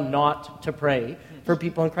know how not to pray for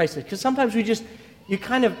people in crisis. Because sometimes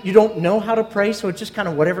you don't know how to pray, so it's just kind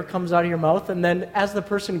of whatever comes out of your mouth, and then as the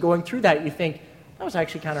person going through that, you think, that was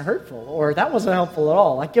actually kind of hurtful, or that wasn't helpful at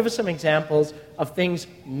all. Like, give us some examples of things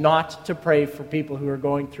not to pray for people who are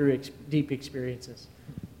going through deep experiences.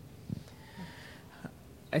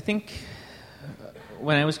 I think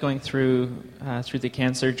when I was going through the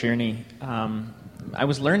cancer journey, I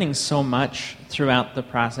was learning so much throughout the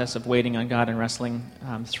process of waiting on God and wrestling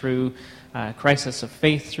through crisis of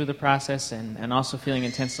faith through the process, and also feeling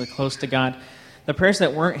intensely close to God. The prayers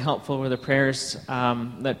that weren't helpful were the prayers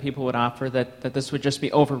that people would offer that this would just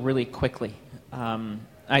be over really quickly.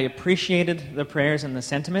 I appreciated the prayers and the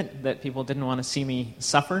sentiment that people didn't want to see me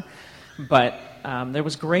suffer, but there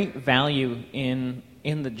was great value in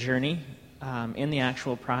the journey, in the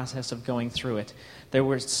actual process of going through it. There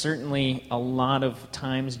were certainly a lot of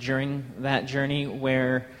times during that journey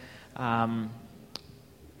where I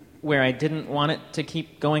didn't want it to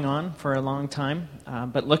keep going on for a long time,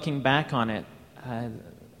 but looking back on it,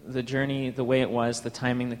 the journey, the way it was, the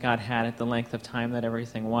timing that God had it, the length of time that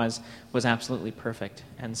everything was absolutely perfect.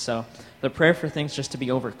 And so the prayer for things just to be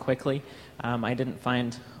over quickly, I didn't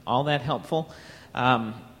find all that helpful.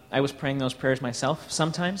 I was praying those prayers myself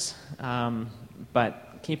sometimes,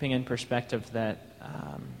 but keeping in perspective that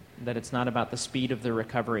it's not about the speed of the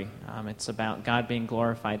recovery. It's about God being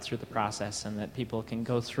glorified through the process, and that people can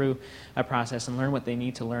go through a process and learn what they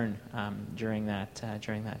need to learn during that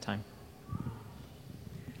time.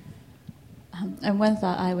 And one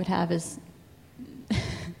thought I would have is,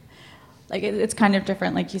 like, it's kind of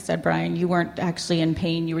different. Like you said, Brian, you weren't actually in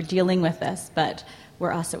pain. You were dealing with this, but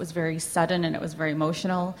where us, it was very sudden and it was very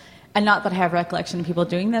emotional. And not that I have recollection of people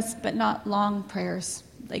doing this, but not long prayers.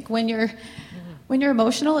 Like when you're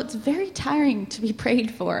emotional, it's very tiring to be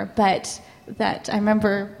prayed for. But that I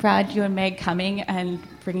remember, Brad, you and Meg coming and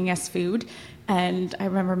bringing us food. And I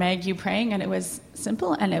remember, Meg, you praying, and it was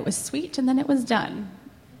simple and it was sweet, and then it was done.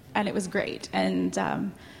 And it was great. And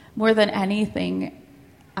more than anything,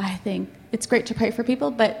 I think it's great to pray for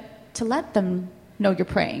people, but to let them know you're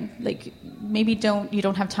praying. Like, maybe you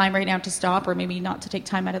don't have time right now to stop, or maybe not to take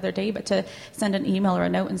time out of their day, but to send an email or a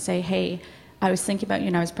note and say, "Hey, I was thinking about you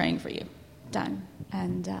and I was praying for you." Done.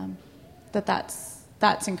 And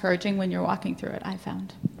that's encouraging when you're walking through it, I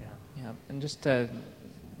found. Yeah. And just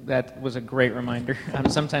that was a great reminder.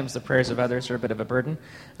 Sometimes the prayers of others are a bit of a burden,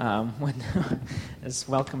 when as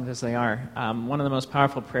welcomed as they are. One of the most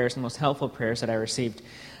powerful prayers and most helpful prayers that I received,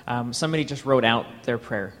 somebody just wrote out their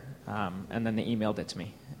prayer, and then they emailed it to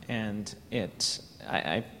me. And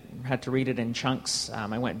had to read it in chunks.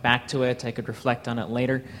 I went back to it. I could reflect on it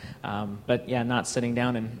later. But yeah, not sitting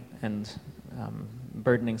down and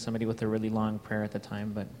burdening somebody with a really long prayer at the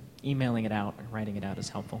time, but emailing it out or writing it out is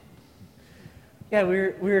helpful. Yeah,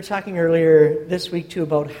 we were talking earlier this week, too,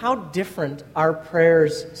 about how different our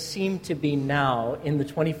prayers seem to be now in the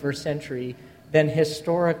 21st century than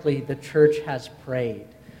historically the church has prayed.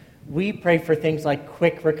 We pray for things like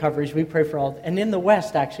quick recoveries. We pray for all... And in the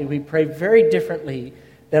West, actually, we pray very differently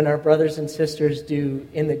than our brothers and sisters do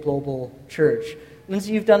in the global church.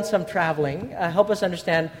 Lindsey, you've done some traveling. Help us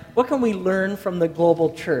understand, what can we learn from the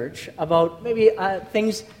global church about maybe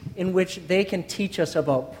things in which they can teach us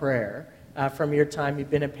about prayer? From your time, you've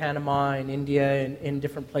been in Panama, in India, and in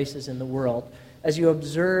different places in the world. As you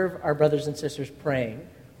observe our brothers and sisters praying,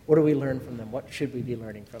 what do we learn from them? What should we be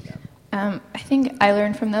learning from them? I think I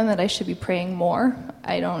learned from them that I should be praying more.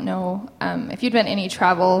 I don't know if you'd done any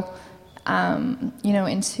travel,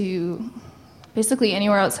 into basically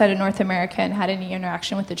anywhere outside of North America and had any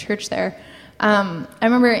interaction with the church there. I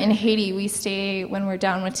remember in Haiti, when we're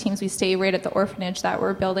down with teams, we stay right at the orphanage that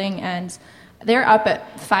we're building, and they're up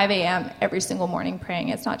at 5 a.m. every single morning praying.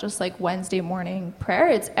 It's not just like Wednesday morning prayer.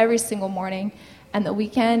 It's every single morning and the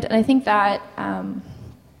weekend. And I think that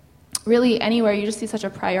really anywhere you just see such a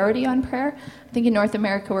priority on prayer. I think in North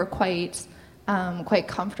America we're quite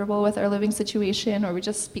comfortable with our living situation, or we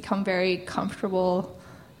just become very comfortable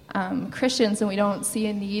Christians, and we don't see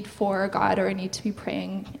a need for God or a need to be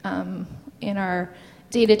praying in our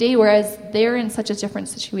day-to-day, whereas they're in such a different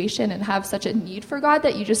situation and have such a need for God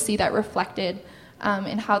that you just see that reflected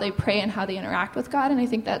in how they pray and how they interact with God. And I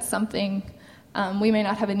think that's something, we may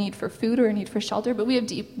not have a need for food or a need for shelter, but we have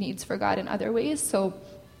deep needs for God in other ways. So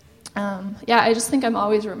I just think I'm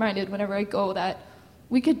always reminded whenever I go that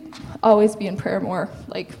we could always be in prayer more,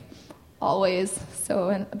 like always.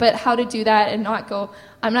 But how to do that and not go,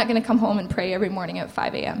 I'm not going to come home and pray every morning at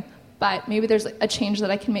 5 a.m., but maybe there's a change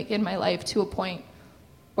that I can make in my life to a point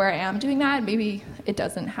where I am doing that. Maybe it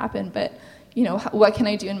doesn't happen, but what can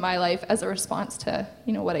I do in my life as a response to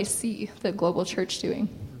what I see the global church doing?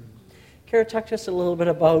 Kerr, talk to us a little bit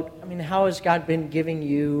about, how has God been giving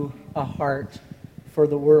you a heart for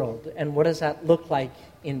the world, and what does that look like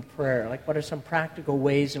in prayer? Like, what are some practical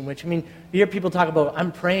ways in which, you hear people talk about,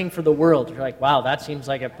 I'm praying for the world. You're like, wow, that seems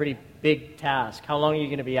like a pretty big task. How long are you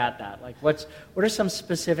going to be at that? Like, what are some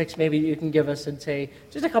specifics maybe you can give us and say,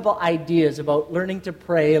 just a couple ideas about learning to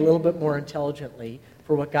pray a little bit more intelligently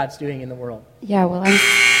for what God's doing in the world? Yeah, well,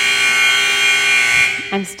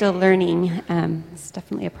 I'm still learning. It's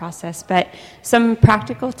definitely a process. But some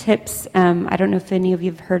practical tips. I don't know if any of you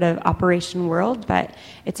have heard of Operation World, but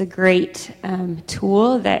it's a great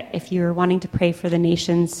tool that if you're wanting to pray for the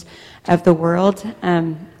nations of the world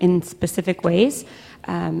in specific ways,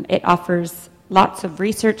 it offers lots of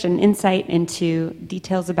research and insight into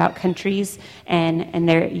details about countries, and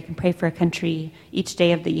there you can pray for a country each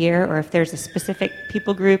day of the year, or if there's a specific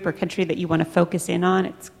people group or country that you want to focus in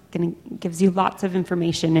on, gives you lots of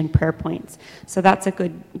information and prayer points. So that's a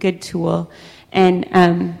good tool. And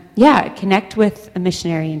connect with a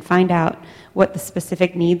missionary and find out what the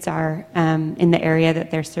specific needs are in the area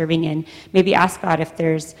that they're serving in. Maybe ask God if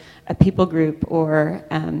there's a people group or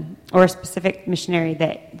a specific missionary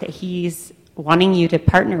that He's wanting you to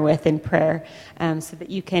partner with in prayer, so that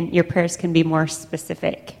your prayers can be more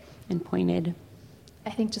specific and pointed. I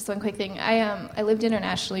think just one quick thing. I lived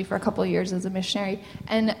internationally for a couple of years as a missionary,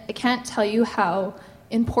 and I can't tell you how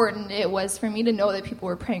important it was for me to know that people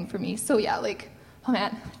were praying for me. So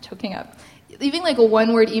choking up. Leaving a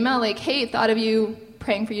one-word email like, hey, thought of you,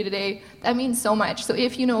 praying for you today, that means so much. So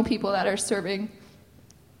if you know people that are serving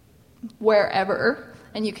wherever,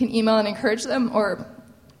 and you can email and encourage them or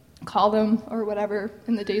call them or whatever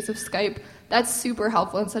in the days of Skype, that's super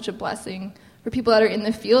helpful and such a blessing for people that are in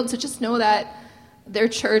the field to just know that their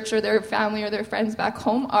church or their family or their friends back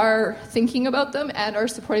home are thinking about them and are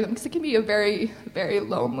supporting them, because it can be a very, very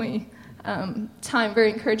lonely time,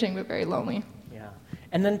 very encouraging but very lonely. Yeah,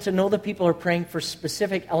 and then to know that people are praying for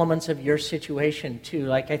specific elements of your situation too.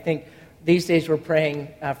 Like, I think these days we're praying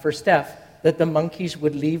for Steph that the monkeys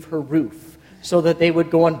would leave her roof so that they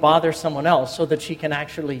would go and bother someone else so that she can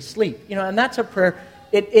actually sleep. And that's a prayer.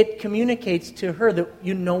 It communicates to her that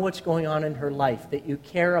you know what's going on in her life, that you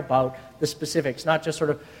care about the specifics, not just sort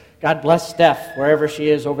of, God bless Steph, wherever she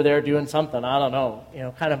is over there doing something, I don't know.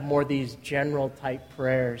 Kind of more these general type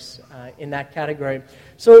prayers in that category.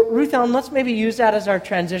 So Ruth Ellen, let's maybe use that as our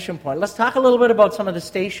transition point. Let's talk a little bit about some of the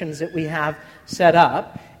stations that we have set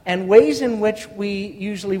up and ways in which we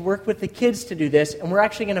usually work with the kids to do this, and we're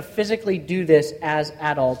actually going to physically do this as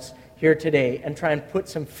adults here today and try and put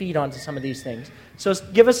some feet onto some of these things. So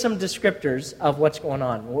give us some descriptors of what's going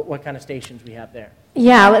on, what kind of stations we have there.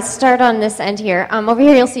 Yeah, let's start on this end here. Over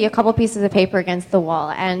here you'll see a couple pieces of paper against the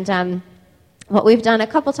wall. And what we've done a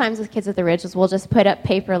couple times with Kids at the Ridge is we'll just put up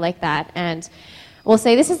paper like that. And we'll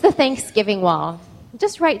say, this is the Thanksgiving wall.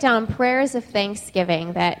 Just write down prayers of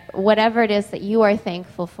thanksgiving, that whatever it is that you are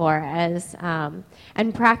thankful for,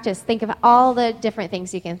 and practice. Think of all the different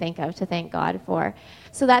things you can think of to thank God for.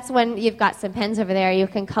 So that's when you've got some pens over there. You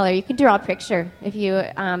can color. You can draw a picture if you,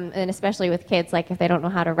 and especially with kids, like if they don't know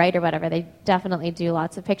how to write or whatever, they definitely do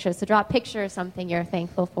lots of pictures. So draw a picture of something you're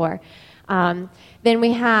thankful for. Then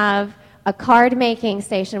we have a card-making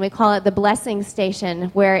station. We call it the blessing station,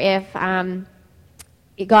 where if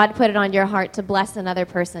God put it on your heart to bless another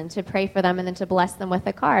person, to pray for them, and then to bless them with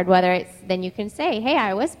a card. Whether it's, then you can say, hey,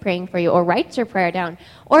 I was praying for you, or write your prayer down,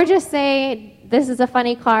 or just say, this is a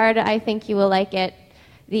funny card, I think you will like it,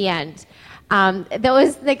 the end.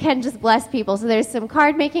 Those that can just bless people. So there's some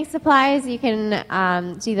card-making supplies. You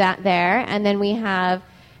can do that there. And then we have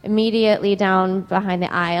immediately down behind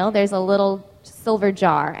the aisle, there's a little silver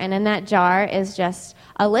jar. And in that jar is just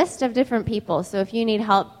a list of different people. So if you need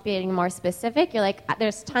help being more specific, you're like,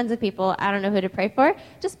 there's tons of people, I don't know who to pray for,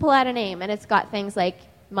 just pull out a name. And it's got things like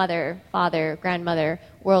mother, father, grandmother,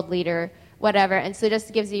 world leader, whatever. And so it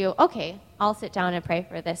just gives you, okay, I'll sit down and pray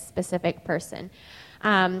for this specific person.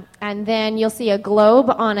 And then you'll see a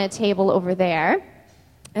globe on a table over there.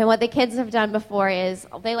 And what the kids have done before is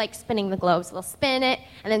they like spinning the globe. So they'll spin it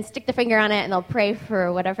and then stick their finger on it, and they'll pray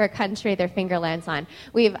for whatever country their finger lands on.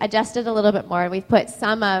 We've adjusted a little bit more. We've put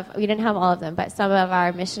we didn't have all of them, but some of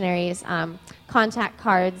our missionaries' contact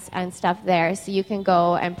cards and stuff there. So you can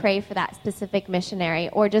go and pray for that specific missionary,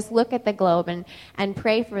 or just look at the globe and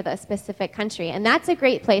pray for the specific country. And that's a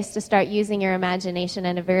great place to start using your imagination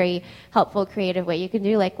in a very helpful, creative way. You can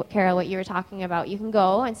do like, Carol, what you were talking about. You can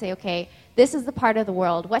go and say, okay, this is the part of the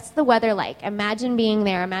world. What's the weather like? Imagine being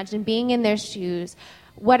there. Imagine being in their shoes.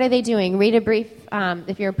 What are they doing? Read a brief,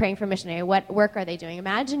 if you're praying for a missionary, what work are they doing?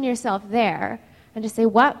 Imagine yourself there and just say,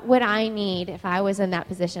 what would I need if I was in that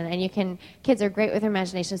position? And kids are great with their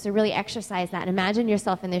imagination, so really exercise that. Imagine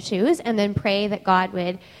yourself in their shoes, and then pray that God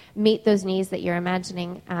would meet those needs that you're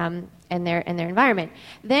imagining in their environment.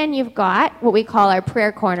 Then you've got what we call our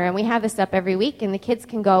prayer corner, and we have this up every week, and the kids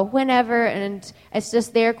can go whenever, and it's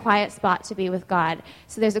just their quiet spot to be with God.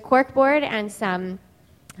 So there's a cork board and some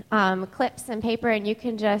clips and paper, and you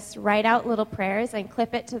can just write out little prayers and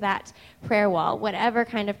clip it to that prayer wall, whatever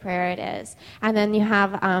kind of prayer it is. And then you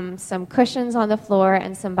have some cushions on the floor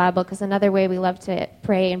and some Bible, because another way we love to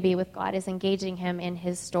pray and be with God is engaging him in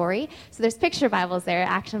his story. So there's picture Bibles there,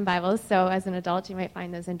 action Bibles, so as an adult you might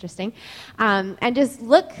find those interesting. And just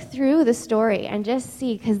look through the story and just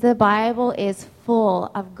see, because the Bible is full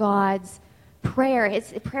of God's prayer.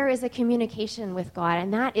 Prayer is a communication with God,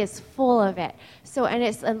 and that is full of it. So,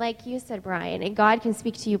 and like you said, Brian, and God can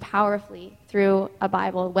speak to you powerfully through a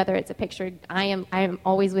Bible, whether it's a picture, I am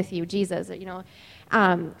always with you, Jesus,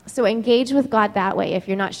 so engage with God that way. If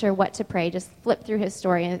you're not sure what to pray, just flip through his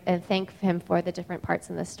story and thank him for the different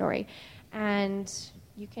parts in the story. And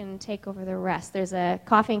you can take over the rest. There's a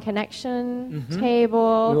coffee and connection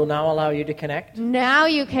table. We will now allow you to connect. Now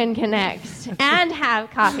you can connect and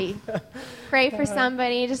have coffee. Pray for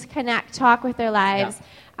somebody, just connect, talk with their lives.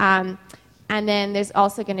 Yeah. And then there's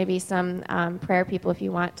also going to be some prayer people if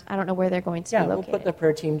you want. I don't know where they're going to be located. We'll put the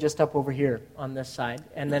prayer team just up over here on this side.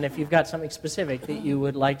 And then if you've got something specific that you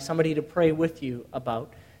would like somebody to pray with you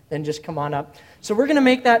about, then just come on up. So we're going to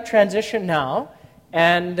make that transition now.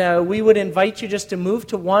 And we would invite you just to move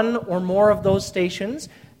to one or more of those stations.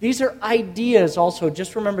 These are ideas also.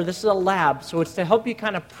 Just remember, this is a lab, so it's to help you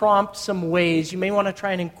kind of prompt some ways. You may want to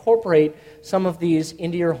try and incorporate some of these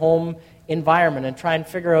into your home environment and try and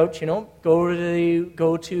figure out,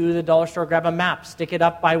 go to the dollar store, grab a map, stick it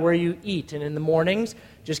up by where you eat, and in the mornings,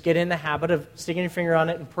 just get in the habit of sticking your finger on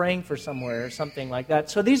it and praying for somewhere or something like that.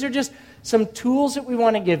 So these are just some tools that we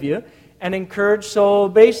want to give you and encourage. So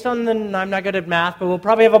based on I'm not good at math, but we'll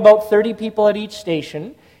probably have about 30 people at each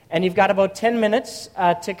station, and you've got about 10 minutes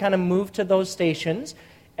to kind of move to those stations.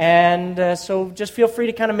 And so just feel free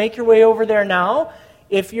to kind of make your way over there now.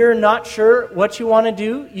 If you're not sure what you want to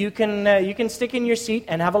do, you can stick in your seat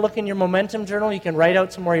and have a look in your momentum journal. You can write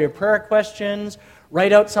out some more of your prayer questions,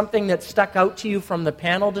 write out something that stuck out to you from the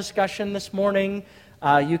panel discussion this morning.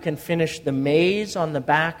 You can finish the maze on the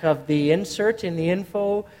back of the insert in the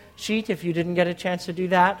info sheet if you didn't get a chance to do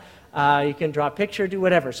that. You can draw a picture, do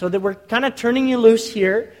whatever. So that we're kind of turning you loose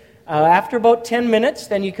here. After about 10 minutes,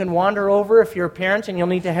 then you can wander over if you're a parent, and you'll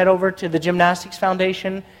need to head over to the Gymnastics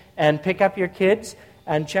Foundation and pick up your kids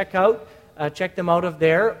and check out check them out of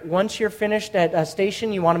there. Once you're finished at a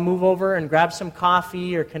station, you want to move over and grab some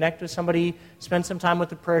coffee or connect with somebody, spend some time with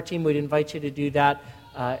the prayer team, we'd invite you to do that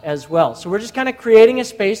as well. So we're just kind of creating a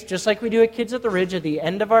space, just like we do at Kids at the Ridge, at the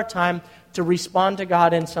end of our time to respond to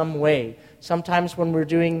God in some way. Sometimes when we're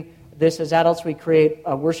doing this as adults, we create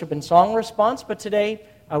a worship and song response, but today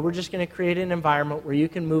we're just going to create an environment where you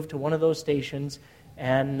can move to one of those stations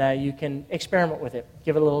and you can experiment with it,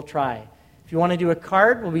 give it a little try. If you want to do a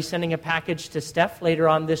card, we'll be sending a package to Steph later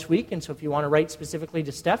on this week, and so if you want to write specifically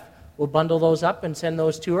to Steph, we'll bundle those up and send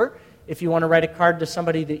those to her. If you want to write a card to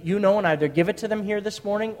somebody that you know and either give it to them here this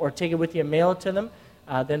morning or take it with you and mail it to them,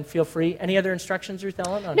 then feel free. Any other instructions, Ruth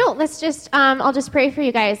Ellen? No, let's just, I'll just pray for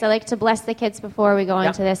you guys. I like to bless the kids before we go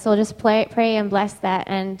into this, so we'll just pray and bless that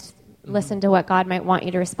and listen to what God might want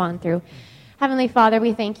you to respond through. Heavenly Father,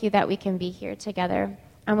 we thank you that we can be here together.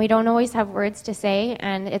 And we don't always have words to say,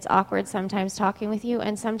 and it's awkward sometimes talking with you,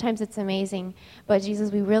 and sometimes it's amazing. But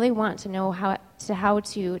Jesus, we really want to know how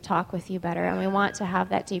to talk with you better, and we want to have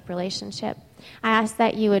that deep relationship. I ask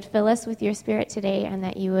that you would fill us with your Spirit today, and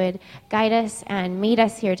that you would guide us and meet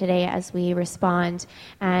us here today as we respond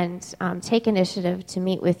and take initiative to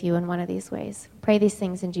meet with you in one of these ways. Pray these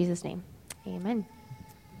things in Jesus' name. Amen.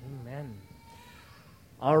 Amen.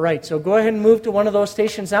 All right, so go ahead and move to one of those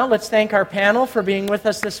stations now. Let's thank our panel for being with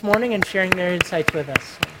us this morning and sharing their insights with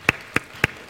us.